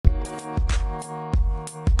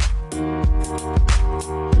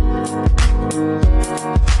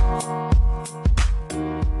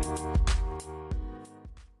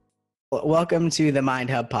welcome to the Mind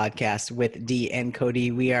Hub podcast with Dee and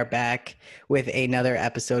Cody. We are back with another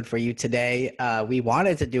episode for you today. We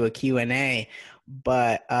wanted to do a Q&A,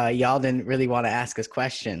 but y'all didn't really want to ask us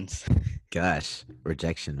questions. Gosh,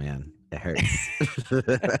 rejection, man. It hurts.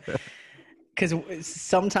 Because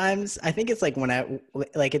sometimes I think it's like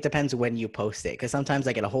it depends when you post it. Because sometimes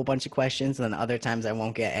I get a whole bunch of questions, and then other times I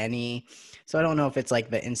won't get any. So I don't know if it's like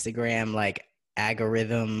the Instagram like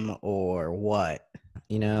algorithm or what.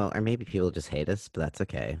 Or maybe people just hate us, but that's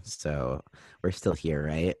okay. So we're still here,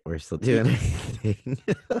 right? We're still doing anything.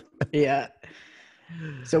 Yeah.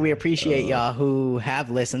 So we appreciate y'all who have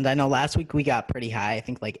listened. I know last week we got pretty high. I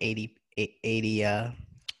think like 80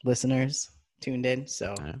 listeners tuned in.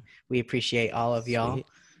 So we appreciate all of y'all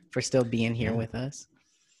for still being here with us.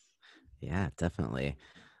 Yeah, definitely.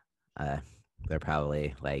 They're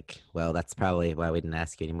probably like, well, that's probably why we didn't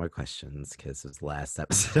ask you any more questions, because it was the last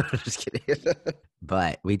episode. Just kidding.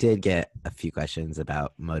 But we did get a few questions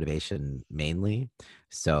about motivation mainly.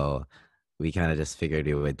 So we kind of just figured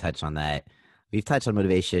we would touch on that. We've touched on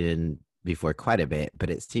motivation before quite a bit,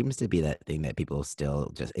 but it seems to be that thing that people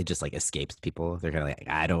still just like escapes people. They're kind of like,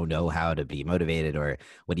 I don't know how to be motivated, or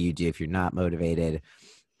what do you do if you're not motivated?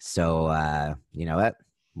 So you know what?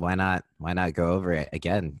 Why not go over it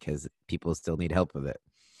again? Because people still need help with it.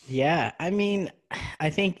 Yeah, I mean,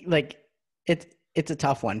 I think like it's a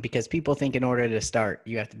tough one because people think in order to start,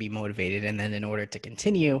 you have to be motivated, and then in order to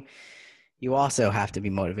continue, you also have to be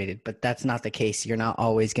motivated. But that's not the case. You're not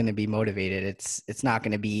always going to be motivated. It's not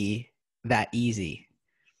going to be that easy.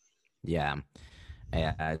 Yeah,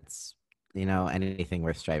 it's anything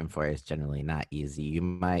worth striving for is generally not easy. It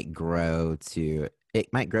might grow to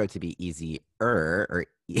be easier or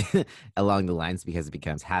along the lines because it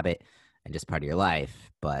becomes habit and just part of your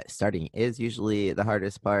life. But starting is usually the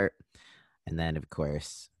hardest part. And then, of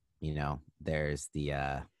course, there's the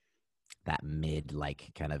that mid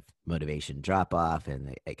kind of motivation drop off,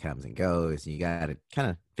 and it comes and goes. You got to kind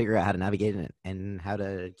of figure out how to navigate it and how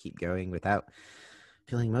to keep going without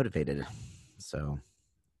feeling motivated. So,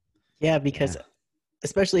 yeah, because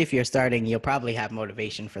especially if you're starting, you'll probably have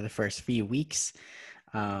motivation for the first few weeks.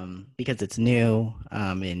 Because it's new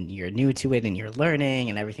and you're new to it and you're learning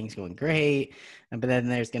and everything's going great. But then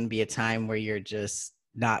there's going to be a time where you're just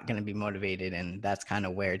not going to be motivated. And that's kind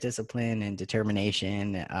of where discipline and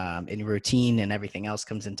determination and routine and everything else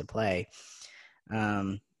comes into play.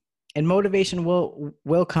 And motivation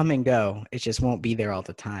will come and go. It just won't be there all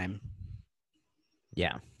the time.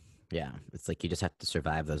 Yeah. It's like you just have to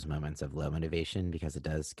survive those moments of low motivation because it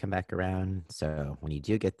does come back around. So when you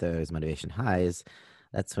do get those motivation highs,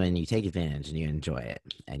 that's when you take advantage and you enjoy it,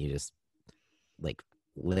 and you just like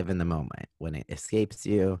live in the moment. When it escapes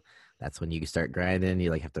you, that's when you start grinding.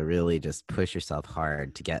 You have to really just push yourself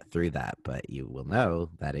hard to get through that, but you will know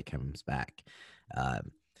that it comes back.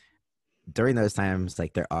 During those times,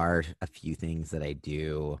 there are a few things that I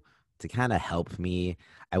do to kind of help me.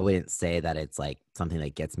 I wouldn't say that it's something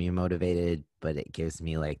that gets me motivated, but it gives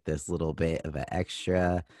me this little bit of an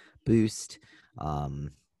extra boost.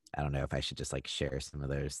 I don't know if I should just share some of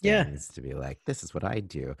those things to be this is what I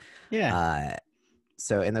do. Yeah.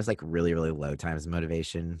 So in those really, really low times of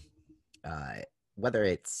motivation, whether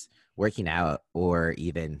it's working out or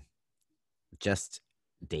even just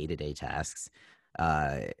day-to-day tasks,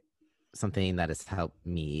 something that has helped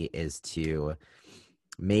me is to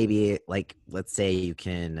maybe let's say you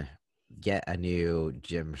can get a new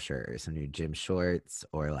gym shirt, some new gym shorts,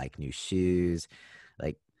 or new shoes.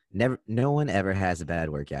 No one ever has a bad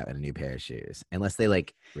workout in a new pair of shoes unless they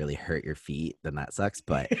really hurt your feet. Then that sucks.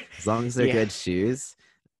 But as long as they're good shoes,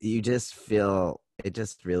 you just feel it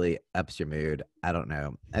just really ups your mood. I don't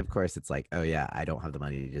know. Of course, it's oh yeah, I don't have the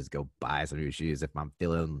money to just go buy some new shoes if I'm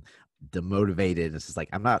feeling demotivated. It's just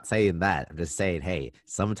I'm not saying that. I'm just saying, hey,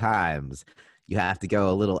 sometimes you have to go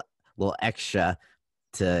a little extra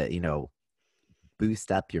to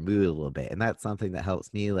boost up your mood a little bit, and that's something that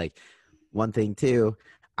helps me. One thing too,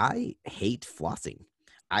 I hate flossing.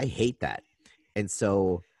 I hate that. And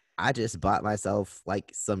so I just bought myself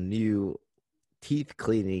some new teeth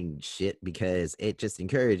cleaning shit because it just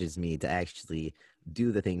encourages me to actually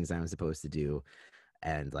do the things I'm supposed to do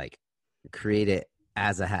and create it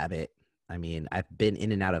as a habit. I mean, I've been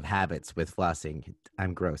in and out of habits with flossing.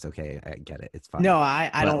 I'm gross. Okay, I get it. It's fine. No, I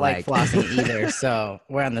don't like flossing either. So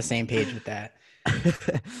we're on the same page with that.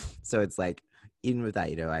 So it's even with that,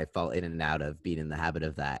 I fall in and out of being in the habit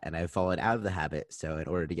of that, and I've fallen out of the habit. So in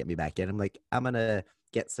order to get me back in, I'm gonna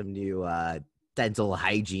get some new dental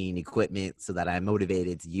hygiene equipment so that I'm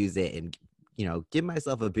motivated to use it and give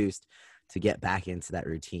myself a boost to get back into that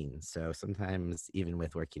routine. So sometimes even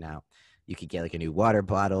with working out, You could get like a new water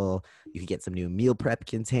bottle. You could get some new meal prep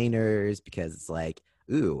containers because it's like,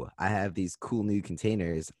 ooh, I have these cool new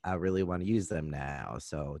containers. I really want to use them now.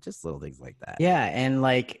 So just little things like that. Yeah, and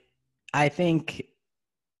like I think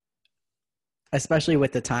especially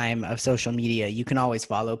with the time of social media, you can always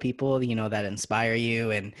follow people, that inspire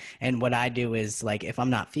you. And what I do is, like, if I'm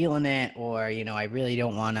not feeling it, or I really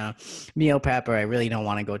don't want to meal prep, or I really don't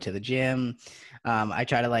want to go to the gym, I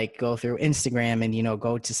try to like go through Instagram and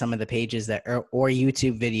go to some of the pages that or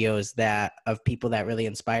YouTube videos that of people that really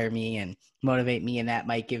inspire me and motivate me, and that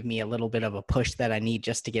might give me a little bit of a push that I need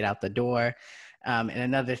just to get out the door. And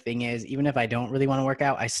another thing is, even if I don't really want to work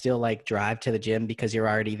out, I still like drive to the gym because you're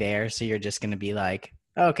already there. So you're just going to be like,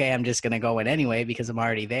 okay, I'm just going to go in anyway because I'm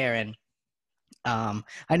already there. And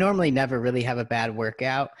I normally never really have a bad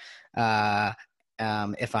workout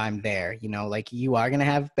if I'm there. Like, you are going to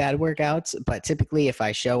have bad workouts, but typically if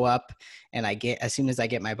I show up and as soon as I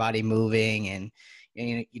get my body moving and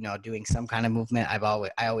doing some kind of movement, I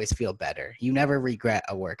always feel better. You never regret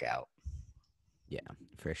a workout. Yeah,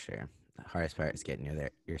 for sure. The hardest part is getting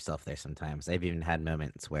yourself there sometimes. I've even had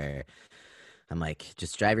moments where I'm like,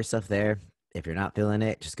 just drive yourself there. If you're not feeling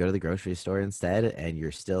it, just go to the grocery store instead, and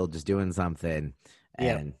you're still just doing something.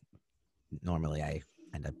 Yeah. And normally I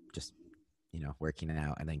end up just, working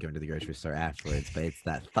out and then going to the grocery store afterwards. But it's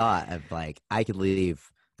that thought of like, I could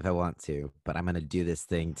leave if I want to, but I'm going to do this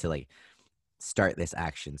thing to like start this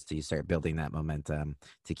action. So you start building that momentum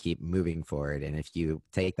to keep moving forward. And if you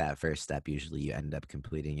take that first step, usually you end up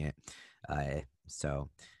completing it. So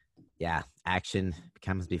yeah, action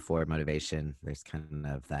comes before motivation. There's kind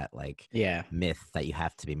of that like myth that you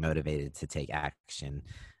have to be motivated to take action.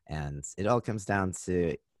 And it all comes down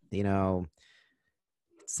to,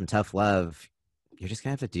 some tough love. You're just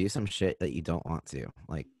gonna have to do some shit that you don't want to.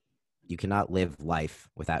 Like, you cannot live life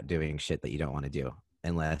without doing shit that you don't want to do,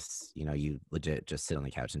 unless you legit just sit on the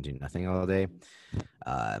couch and do nothing all day.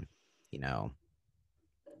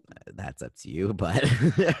 That's up to you, but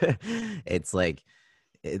it's like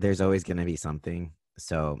there's always going to be something.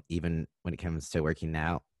 So even when it comes to working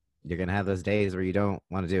out, you're going to have those days where you don't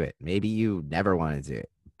want to do it. Maybe you never want to do it,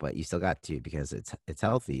 but you still got to, because it's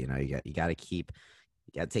healthy. You got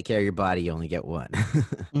to take care of your body. You only get one.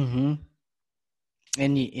 Mm-hmm.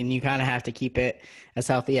 And you kind of have to keep it as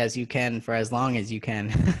healthy as you can for as long as you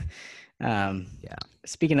can. Yeah.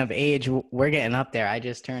 Speaking of age, we're getting up there. I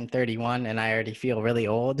just turned 31 and I already feel really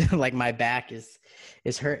old. Like, my back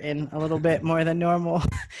is hurting a little bit more than normal.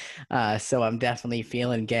 So I'm definitely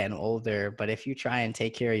feeling getting older. But if you try and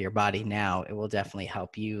take care of your body now, it will definitely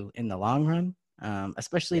help you in the long run.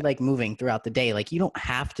 Especially like moving throughout the day. Like, you don't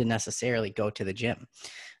have to necessarily go to the gym.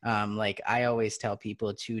 Like, I always tell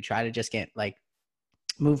people to try to just get like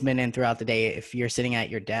movement in throughout the day. If you're sitting at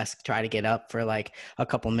your desk, try to get up for like a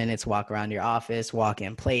couple minutes, walk around your office, walk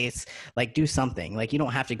in place, like do something. Like, you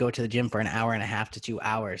don't have to go to the gym for an hour and a half to 2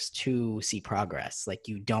 hours to see progress. Like,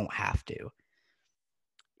 you don't have to.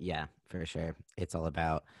 Yeah, for sure. It's all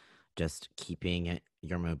about just keeping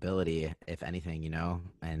your mobility, if anything,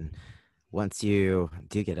 and once you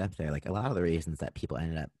do get up there, like a lot of the reasons that people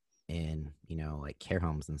ended up in, like care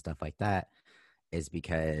homes and stuff like that is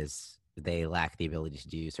because they lack the ability to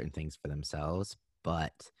do certain things for themselves.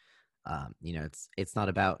 But it's not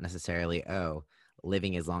about necessarily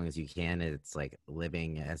living as long as you can. It's like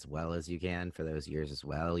living as well as you can for those years as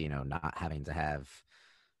well, not having to have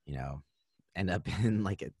end up in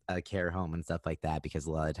like a care home and stuff like that, because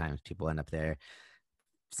a lot of times people end up there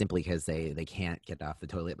simply because they can't get off the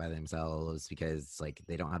toilet by themselves, because like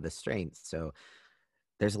they don't have the strength. So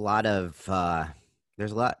there's a lot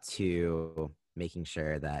to making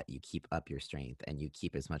sure that you keep up your strength and you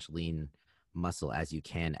keep as much lean muscle as you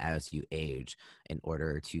can as you age in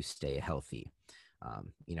order to stay healthy.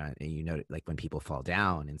 And like when people fall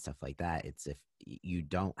down and stuff like that, it's if you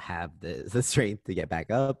don't have the strength to get back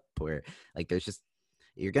up, or like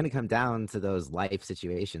you're going to come down to those life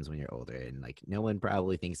situations when you're older, and like no one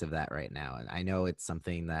probably thinks of that right now. And I know it's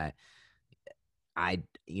something that I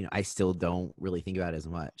still don't really think about as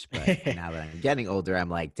much, but now that I'm getting older, I'm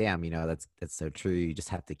like, damn, that's so true. You just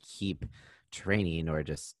have to keep training, or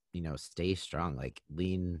just, stay strong. Like,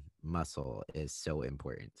 lean muscle is so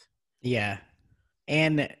important. Yeah.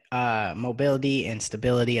 And mobility and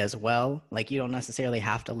stability as well. Like, you don't necessarily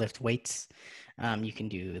have to lift weights. You can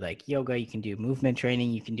do like yoga, you can do movement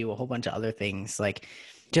training, you can do a whole bunch of other things. Like,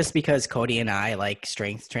 just because Cody and I like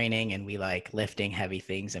strength training and we like lifting heavy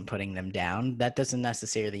things and putting them down, that doesn't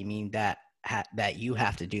necessarily mean that that you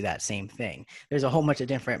have to do that same thing. There's a whole bunch of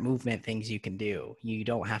different movement things you can do. You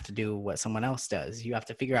don't have to do what someone else does. You have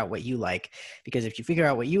to figure out what you like, because if you figure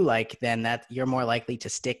out what you like, then that you're more likely to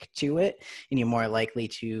stick to it, and you're more likely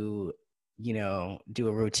to, you know, do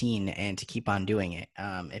a routine and to keep on doing it.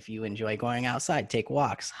 If you enjoy going outside, take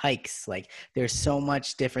walks, hikes, like there's so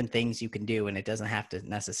much different things you can do, and it doesn't have to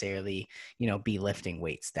necessarily, you know, be lifting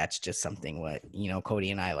weights. That's just something what, you know, Cody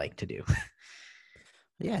and I like to do.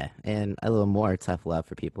 Yeah, and a little more tough love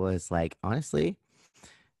for people is like, honestly,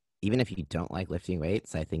 even if you don't like lifting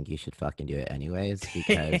weights, I think you should fucking do it anyways,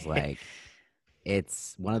 because like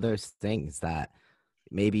it's one of those things that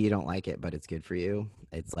maybe you don't like it, but it's good for you.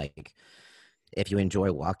 It's like if you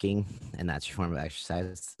enjoy walking and that's your form of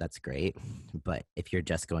exercise, that's great. But if you're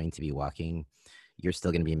just going to be walking, you're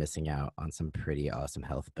still going to be missing out on some pretty awesome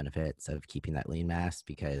health benefits of keeping that lean mass,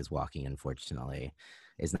 because walking, unfortunately,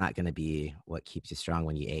 is not going to be what keeps you strong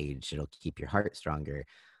when you age. It'll keep your heart stronger,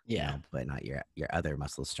 you Yeah. know, but not your other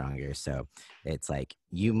muscles stronger. So it's like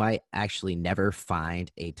you might actually never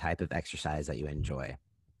find a type of exercise that you enjoy.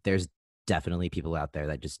 There's definitely people out there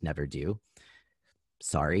that just never do.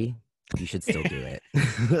 Sorry, you should still do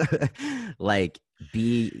it. Like,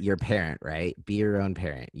 be your parent, right? Be your own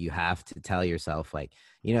parent. You have to tell yourself, like,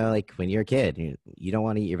 you know, like when you're a kid, you don't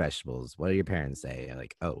want to eat your vegetables. What do your parents say?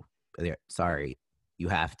 Like, oh, sorry, you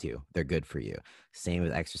have to. They're good for you. Same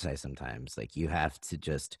with exercise sometimes. Like, you have to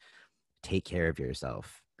just take care of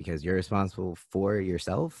yourself because you're responsible for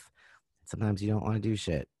yourself. Sometimes you don't want to do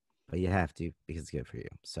shit, but you have to because it's good for you.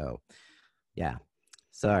 So, yeah.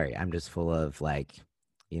 Sorry, I'm just full of like,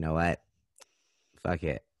 you know what? Fuck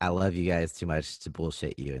it. I love you guys too much to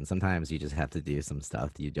bullshit you. And sometimes you just have to do some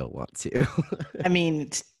stuff that you don't want to. I mean,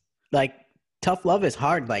 like tough love is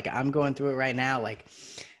hard. Like I'm going through it right now. Like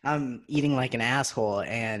I'm eating like an asshole,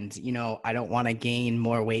 and you know, I don't want to gain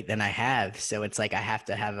more weight than I have. So it's like I have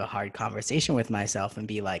to have a hard conversation with myself and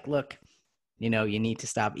be like, look, you know, you need to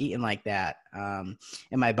stop eating like that. And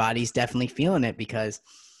my body's definitely feeling it because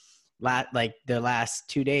like the last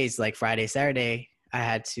 2 days, like Friday, Saturday, I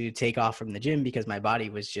had to take off from the gym because my body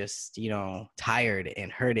was just, you know, tired and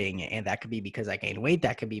hurting. And that could be because I gained weight.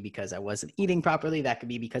 That could be because I wasn't eating properly. That could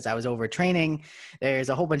be because I was overtraining. There's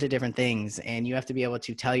a whole bunch of different things. And you have to be able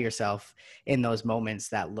to tell yourself in those moments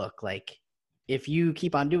that, look, like if you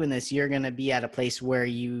keep on doing this, you're going to be at a place where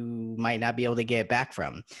you might not be able to get back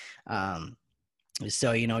from.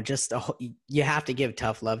 So, you know, you have to give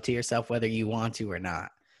tough love to yourself, whether you want to or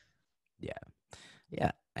not. Yeah.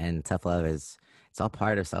 Yeah. And tough love is, it's all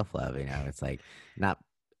part of self love. You know, it's like not,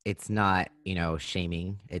 it's not, you know,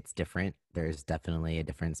 shaming. It's different. There's definitely a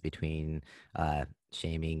difference between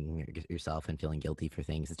shaming yourself and feeling guilty for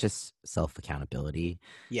things. It's just self accountability.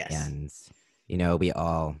 Yes. And, you know, we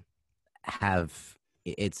all have,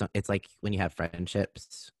 it's like when you have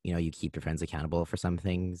friendships, you know, you keep your friends accountable for some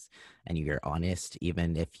things and you're honest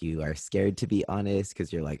even if you are scared to be honest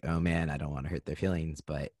because you're like, oh man, I don't want to hurt their feelings,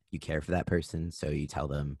 but you care for that person, so you tell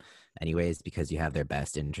them anyways because you have their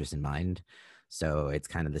best interest in mind. So it's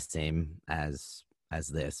kind of the same as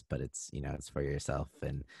this, but it's, you know, it's for yourself.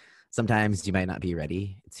 And sometimes you might not be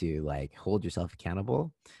ready to like hold yourself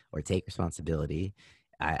accountable or take responsibility.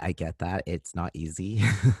 I get that it's not easy,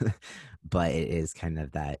 but it is kind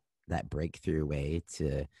of that breakthrough way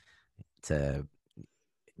to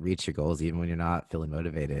reach your goals even when you're not feeling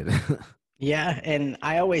motivated. Yeah, and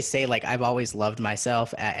I always say, like, I've always loved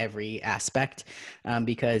myself at every aspect,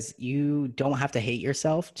 because you don't have to hate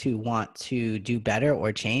yourself to want to do better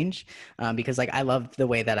or change. Because, like, I love the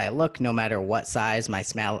way that I look, no matter what size, my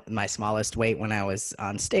smallest weight when I was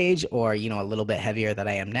on stage, or you know, a little bit heavier that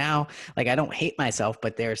I am now. Like, I don't hate myself,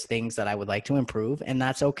 but there's things that I would like to improve, and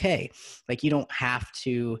that's okay. Like, you don't have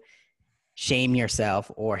to shame yourself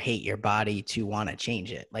or hate your body to want to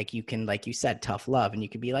change it. Like you can, like you said, tough love, and you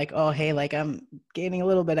could be like, oh, hey, like I'm gaining a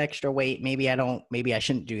little bit extra weight. Maybe I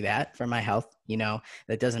shouldn't do that for my health. You know,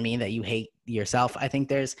 that doesn't mean that you hate yourself. I think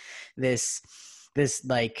there's this, this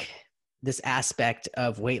like, this aspect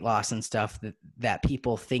of weight loss and stuff that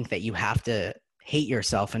people think that you have to hate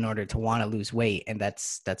yourself in order to want to lose weight, and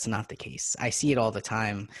that's not the case. I see it all the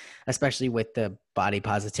time, especially with the body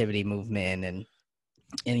positivity movement and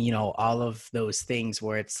you know, all of those things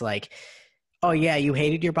where it's like, oh yeah, you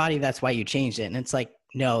hated your body, that's why you changed it. And it's like,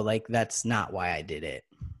 no, like that's not why I did it.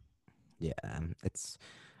 Yeah, it's,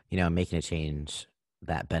 you know, making a change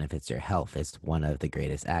that benefits your health is one of the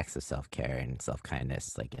greatest acts of self-care and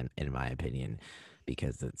self-kindness, like in my opinion,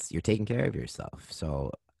 because it's, you're taking care of yourself.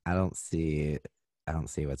 So I don't see I don't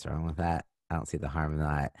see what's wrong with that. I don't see the harm in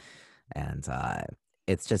that. And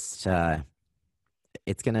it's just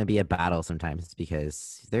it's going to be a battle sometimes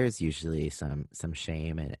because there's usually some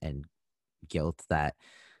shame and guilt that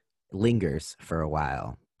lingers for a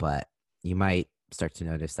while, but you might start to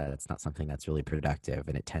notice that it's not something that's really productive,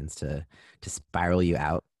 and it tends to spiral you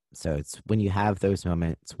out. So it's when you have those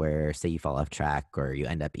moments where, say, you fall off track or you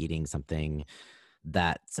end up eating something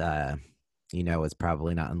that is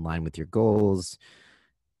probably not in line with your goals,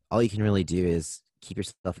 all you can really do is keep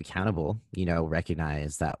yourself accountable,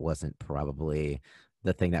 recognize that wasn't probably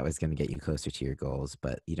the thing that was going to get you closer to your goals,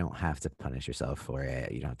 but you don't have to punish yourself for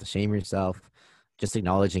it. You don't have to shame yourself. Just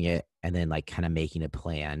acknowledging it and then like kind of making a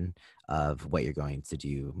plan of what you're going to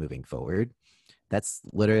do moving forward. That's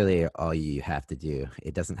literally all you have to do.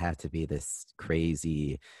 It doesn't have to be this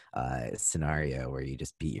crazy scenario where you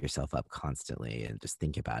just beat yourself up constantly and just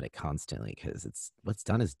think about it constantly, because it's what's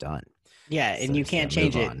done is done. Yeah, So and you just can't move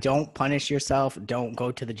change it. on. Don't punish yourself. Don't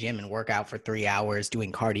go to the gym and work out for 3 hours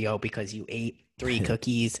doing cardio because you ate three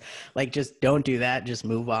cookies. Like, just don't do that. Just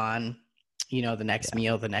move on, the next Yeah,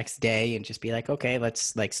 meal, the next day, and just be like, okay,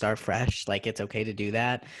 let's like start fresh. Like, it's okay to do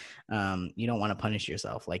that. You don't want to punish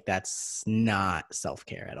yourself. Like, that's not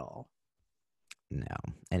self-care at all. no.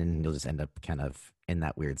 And you'll just end up kind of in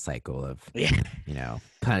that weird cycle of, Yeah.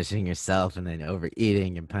 punishing yourself and then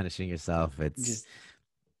overeating and punishing yourself. It's, Just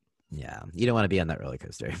yeah, you don't want to be on that roller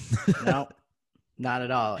coaster. no. Not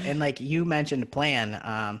at all. And like you mentioned plan,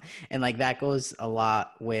 and like that goes a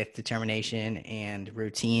lot with determination and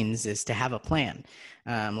routines, is to have a plan.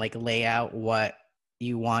 Like lay out what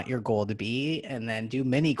you want your goal to be and then do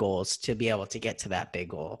mini goals to be able to get to that big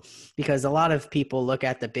goal. Because a lot of people look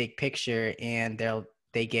at the big picture and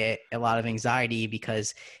they get a lot of anxiety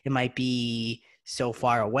because it might be so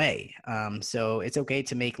far away. So it's okay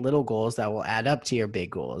to make little goals that will add up to your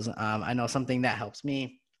big goals. I know something that helps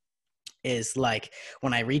me is like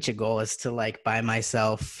when I reach a goal is to like buy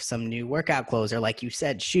myself some new workout clothes, or like you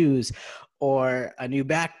said, shoes, or a new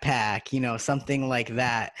backpack, something like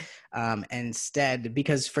that. Instead,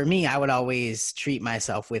 because for me, I would always treat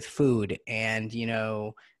myself with food, and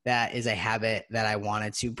that is a habit that I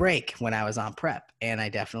wanted to break when I was on prep, and I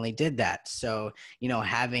definitely did that. So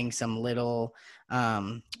having some little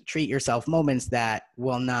treat yourself moments that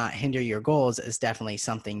will not hinder your goals is definitely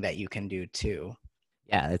something that you can do too.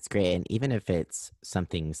 Yeah, that's great. And even if it's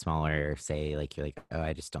something smaller, say like you're like, oh,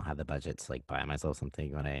 I just don't have the budget to like buy myself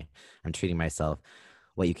something when I'm treating myself,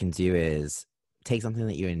 what you can do is take something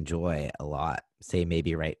that you enjoy a lot, say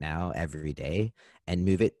maybe right now, every day, and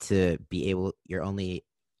move it to be able, you're only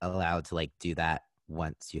allowed to like do that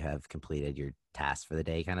once you have completed your task for the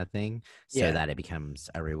day kind of thing, so Yeah. that it becomes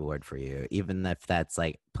a reward for you, even if that's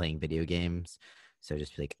like playing video games. So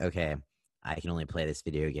just be like, okay, I can only play this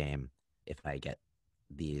video game if I get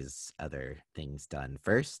these other things done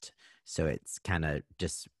first. So it's kind of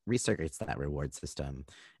just recircuits that reward system.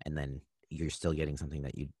 And then you're still getting something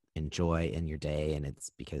that you enjoy in your day. And it's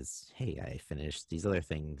because, hey, I finished these other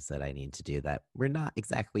things that I need to do that were not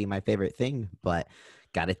exactly my favorite thing, but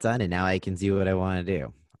got it done. And now I can do what I want to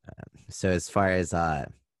do. So as far as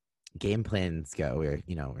game plans go,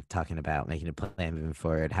 we're talking about making a plan moving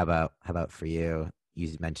forward. How about for you?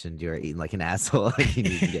 You mentioned you were eating like an asshole. You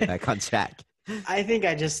need to get back on track. I think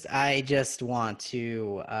I just want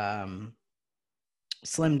to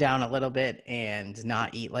slim down a little bit and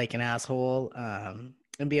not eat like an asshole,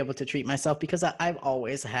 and be able to treat myself, because I've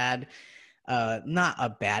always had not a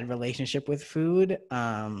bad relationship with food.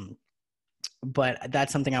 But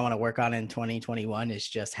that's something I want to work on in 2021, is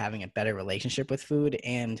just having a better relationship with food,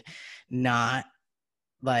 and not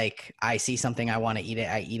like I see something I want to eat it,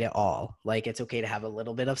 I eat it all. Like it's okay to have a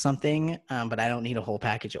little bit of something, but I don't need a whole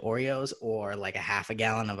package of Oreos or like a half a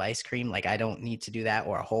gallon of ice cream. Like I don't need to do that,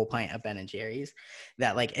 or a whole pint of Ben and Jerry's.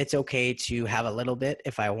 That like it's okay to have a little bit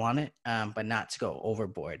if I want it, but not to go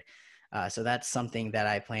overboard. So that's something that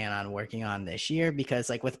I plan on working on this year, because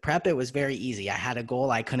like with prep, it was very easy. I had a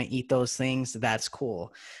goal. I couldn't eat those things. That's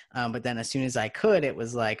cool. But then as soon as I could, it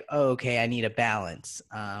was like, oh, okay, I need a balance.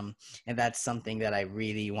 And that's something that I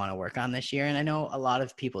really want to work on this year. And I know a lot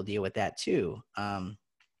of people deal with that too. And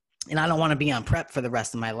I don't want to be on prep for the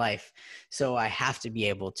rest of my life. So I have to be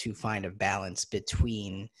able to find a balance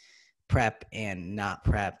between prep and not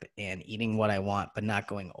prep, and eating what I want, but not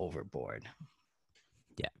going overboard.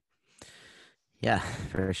 Yeah. Yeah,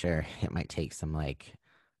 for sure. It might take some like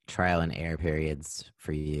trial and error periods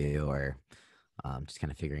for you, or just kind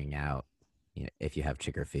of figuring out, if you have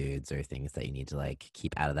trigger foods or things that you need to like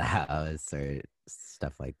keep out of the house or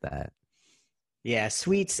stuff like that. Yeah,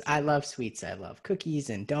 sweets. I love sweets. I love cookies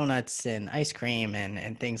and donuts and ice cream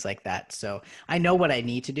and things like that. So I know what I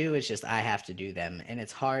need to do. It's just I have to do them. And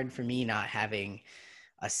it's hard for me not having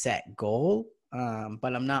a set goal.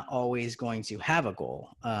 but I'm not always going to have a goal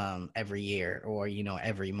every year or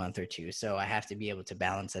every month or two. So I have to be able to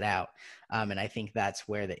balance it out, and I think that's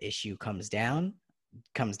where the issue comes down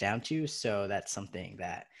to. So that's something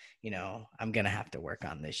that I'm gonna have to work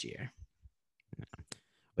on this year.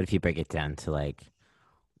 What if you break it down to like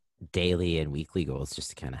daily and weekly goals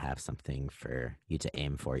just to kind of have something for you to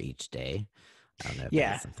aim for each day? I don't know if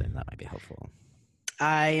Yeah, that's something that might be helpful.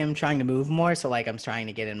 I am trying to move more. So, like, I'm trying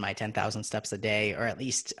to get in my 10,000 steps a day, or at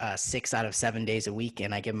least 6 out of 7 days a week.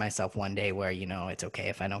 And I give myself one day where, it's okay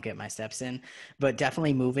if I don't get my steps in. But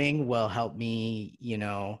definitely moving will help me,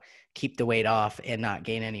 keep the weight off and not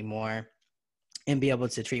gain any more and be able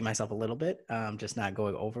to treat myself a little bit, just not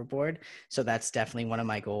going overboard. So that's definitely one of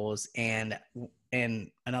my goals. And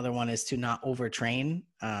another one is to not overtrain.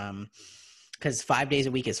 Because 5 days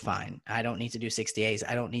a week is fine. I don't need to do 6 days.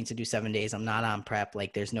 I don't need to do 7 days. I'm not on prep.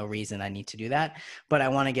 Like, there's no reason I need to do that. But I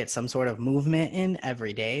want to get some sort of movement in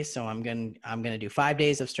every day. So I'm gonna do 5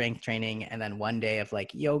 days of strength training and then one day of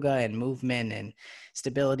like yoga and movement and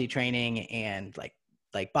stability training and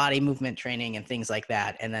like body movement training and things like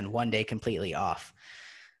that, and then one day completely off.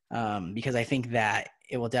 Because I think that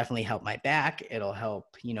it will definitely help my back. It'll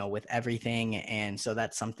help, with everything. And so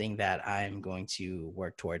that's something that I'm going to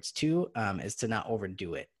work towards too, is to not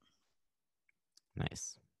overdo it.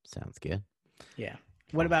 Nice. Sounds good. Yeah.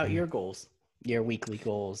 What Oh, about yeah. your goals, your weekly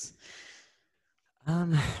goals?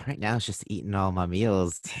 Um, right now it's just eating all my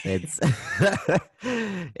meals. It's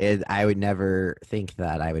I would never think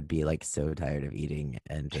that I would be like so tired of eating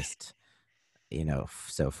and just,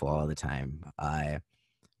 so full all the time.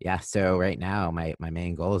 Yeah, so right now my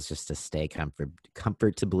main goal is just to stay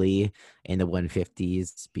comfortably in the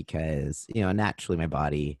 150s because, naturally my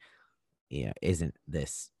body, isn't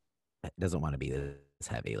this it doesn't want to be this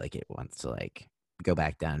heavy. Like it wants to like go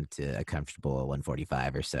back down to a comfortable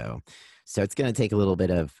 145 or so. So it's going to take a little bit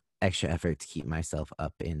of extra effort to keep myself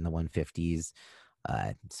up in the 150s.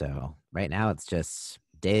 So right now it's just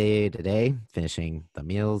day to day, finishing the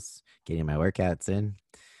meals, getting my workouts in,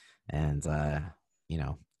 and you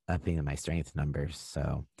know, upping my strength numbers.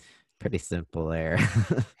 So pretty simple there.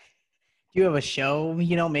 Do you have a show,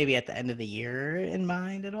 maybe at the end of the year in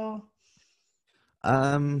mind at all?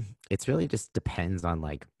 It's really just depends on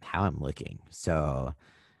like how I'm looking. So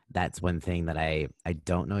that's one thing that I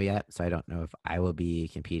don't know yet. So I don't know if I will be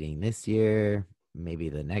competing this year, maybe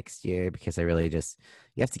the next year, because I really just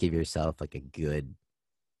you have to give yourself like a good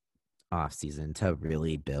off season to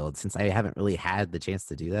really build. Since I haven't really had the chance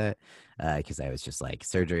to do that, because I was just like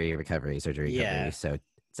surgery, recovery, surgery, recovery. Yeah. So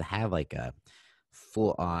to have like a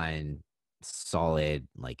full on solid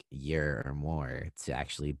like year or more to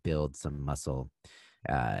actually build some muscle,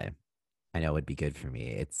 uh, I know would be good for me.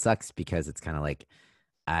 It sucks because it's kind of like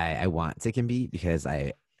I want to compete because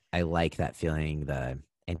I like that feeling, the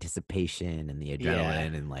anticipation and the Yeah.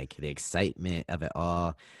 adrenaline and like the excitement of it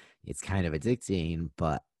all. It's kind of addicting,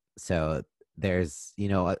 but so there's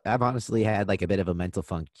I've honestly had like a bit of a mental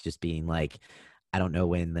funk just being like I don't know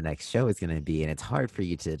when the next show is going to be, and it's hard for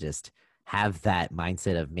you to just have that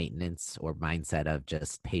mindset of maintenance or mindset of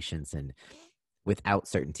just patience and without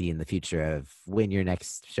certainty in the future of when your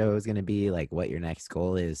next show is going to be, like what your next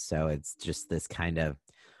goal is. So it's just this kind of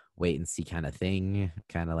wait and see kind of thing,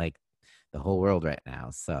 kind of like the whole world right now.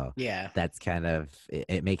 So Yeah. that's kind of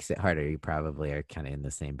it makes it harder. You probably are kind of in the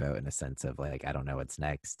same boat in a sense of like, I don't know what's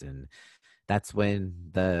next. And that's when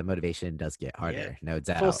the motivation does get Yeah. harder, no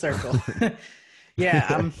Full doubt. circle.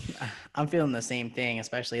 Yeah, I'm feeling the same thing,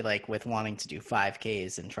 especially like with wanting to do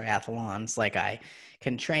 5Ks and triathlons. Like, I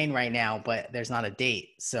can train right now, but there's not a date.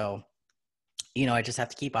 So, I just have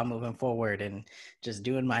to keep on moving forward and just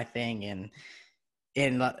doing my thing.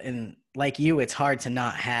 And like you, it's hard to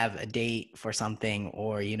not have a date for something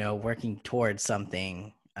or, working towards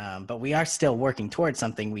something. But we are still working towards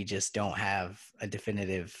something. We just don't have a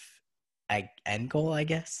definitive end goal, I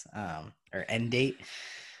guess, or end date. Yeah.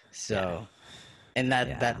 So, and that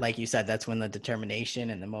Yeah. like you said, that's when the determination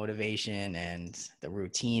and the motivation and the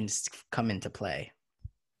routines come into play.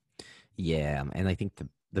 Yeah, and I think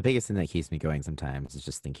the biggest thing that keeps me going sometimes is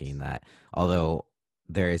just thinking that although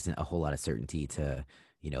there isn't a whole lot of certainty to,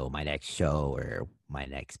 my next show or my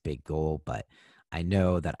next big goal, but I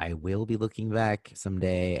know that I will be looking back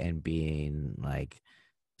someday and being like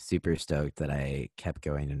super stoked that I kept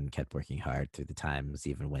going and kept working hard through the times,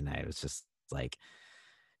 even when I was just like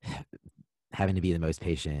having to be the most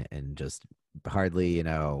patient and just hardly,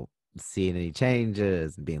 seeing any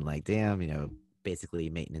changes and being like, damn, basically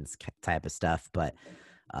maintenance type of stuff. But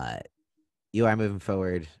uh, you are moving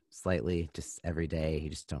forward slightly just every day. You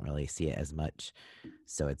just don't really see it as much.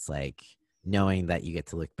 So it's like knowing that you get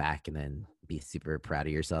to look back and then be super proud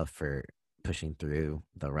of yourself for pushing through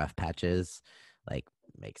the rough patches, like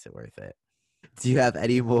makes it worth it. Do you have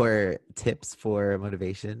any more tips for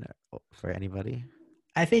motivation for anybody?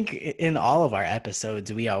 I think in all of our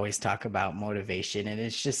episodes, we always talk about motivation, and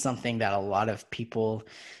it's just something that a lot of people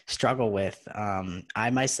struggle with. I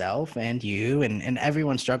myself and you and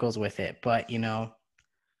everyone struggles with it. But,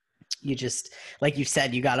 you just, like you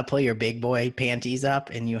said, you got to pull your big boy panties up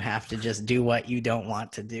and you have to just do what you don't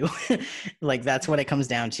want to do. Like, that's what it comes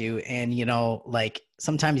down to. And, like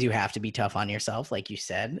sometimes you have to be tough on yourself, like you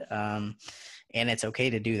said. And it's okay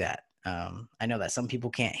to do that. I know that some people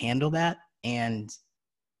can't handle that. And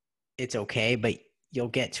it's okay, but you'll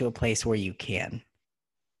get to a place where you can.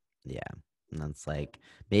 Yeah. And that's like,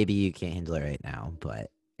 maybe you can't handle it right now, but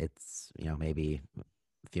it's, maybe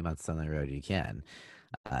a few months down the road you can.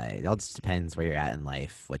 It all just depends where you're at in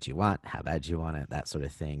life, what you want, how bad you want it, that sort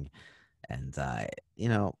of thing. And, you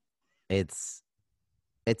know, it's,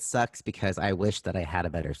 it sucks because I wish that I had a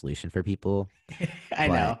better solution for people. I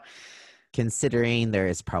But know. considering there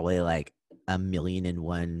is probably like a million and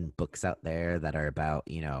one books out there that are about,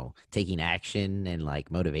 taking action and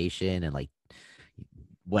like motivation and like Take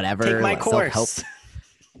whatever, my like self-help. course.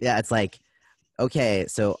 Yeah, it's like, okay,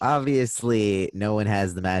 so obviously no one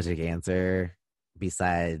has the magic answer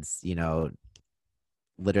besides,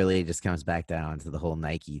 literally it just comes back down to the whole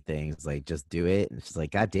Nike thing. It's like, just do it. And it's just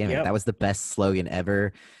like, God damn it. That Yep. was the best slogan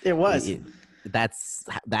ever. It was. It- that's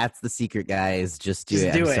the secret, guys. Just do Just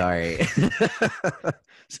it. I'm do it. sorry.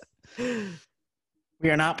 We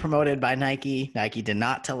are not promoted by Nike. Nike did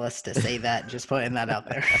not tell us to say that. Just putting that out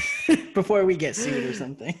there before we get sued or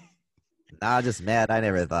something. Nah, just mad. I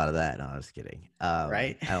never thought of that. No, I was kidding.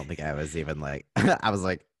 Right? I don't think I was even like, I was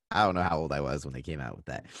like, I don't know how old I was when they came out with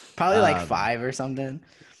that. Probably like Um, 5 or something.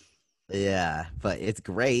 Yeah, but it's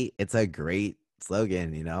great. It's a great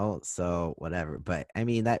slogan, So whatever. But I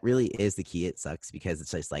mean, that really is the key. It sucks because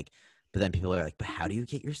it's just like, but then people are like, but how do you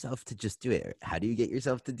get yourself to just do it? How do you get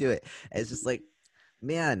yourself to do it? And it's just like,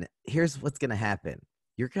 man, here's what's gonna happen.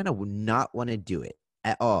 You're gonna not want to do it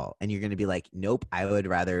at all. And you're gonna be like, nope, I would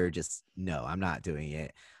rather just no, I'm not doing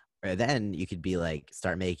it. Or then you could be like,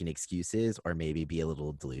 start making excuses or maybe be a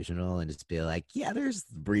little delusional and just be like, yeah, there's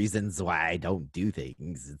reasons why I don't do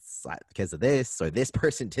things. It's like because of this or this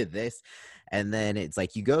person did this. And then it's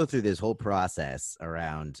like you go through this whole process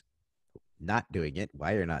around not doing it,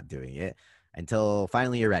 why you're not doing it, until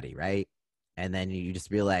finally you're ready, right? And then you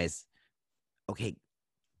just realize, okay,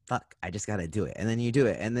 fuck, I just got to do it. And then you do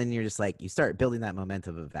it. And then you're just like, you start building that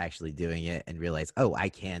momentum of actually doing it and realize, oh, I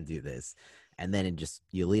can do this. And then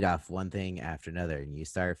you lead off one thing after another and you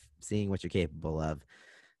start seeing what you're capable of.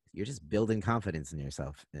 You're just building confidence in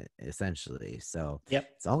yourself, essentially. So Yep.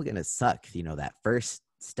 it's all going to suck. That first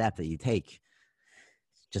step that you take,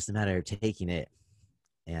 it's just a matter of taking it.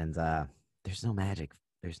 And there's no magic.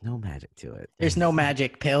 There's no magic to it. There's no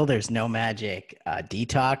magic pill. There's no magic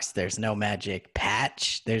detox. There's no magic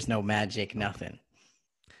patch. There's no magic nothing.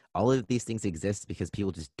 All of these things exist because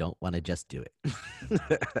people just don't want to just do it.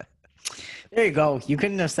 There you go. You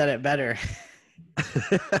couldn't have said it better.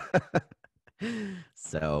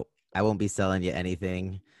 So I won't be selling you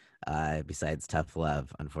anything besides tough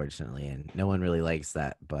love, unfortunately. And no one really likes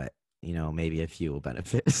that, but maybe a few will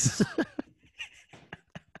benefit.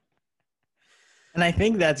 And I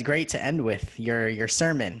think that's great to end with your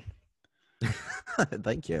sermon.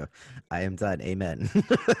 Thank you. I am done. Amen.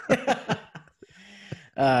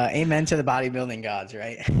 Amen to the bodybuilding gods,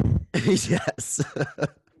 right? Yes.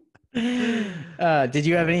 Did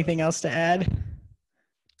you have anything else to add?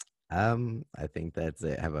 I think that's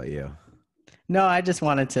it. How about you? No, I just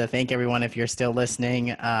wanted to thank everyone if you're still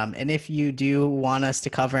listening. And if you do want us to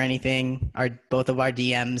cover anything, both of our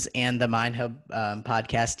DMs and the Mind Hub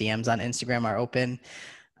podcast DMs on Instagram are open.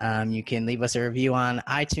 You can leave us a review on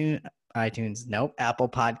iTunes. Nope. Apple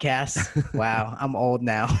Podcasts. Wow. I'm old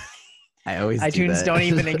now. I always iTunes don't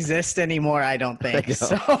even exist anymore. I don't think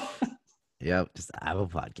so. Yep. Just Apple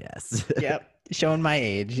Podcasts. Yep. Showing my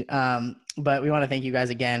age. But we want to thank you guys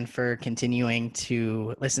again for continuing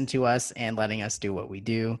to listen to us and letting us do what we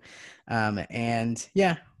do. And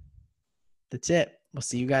yeah, that's it. We'll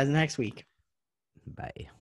see you guys next week. Bye.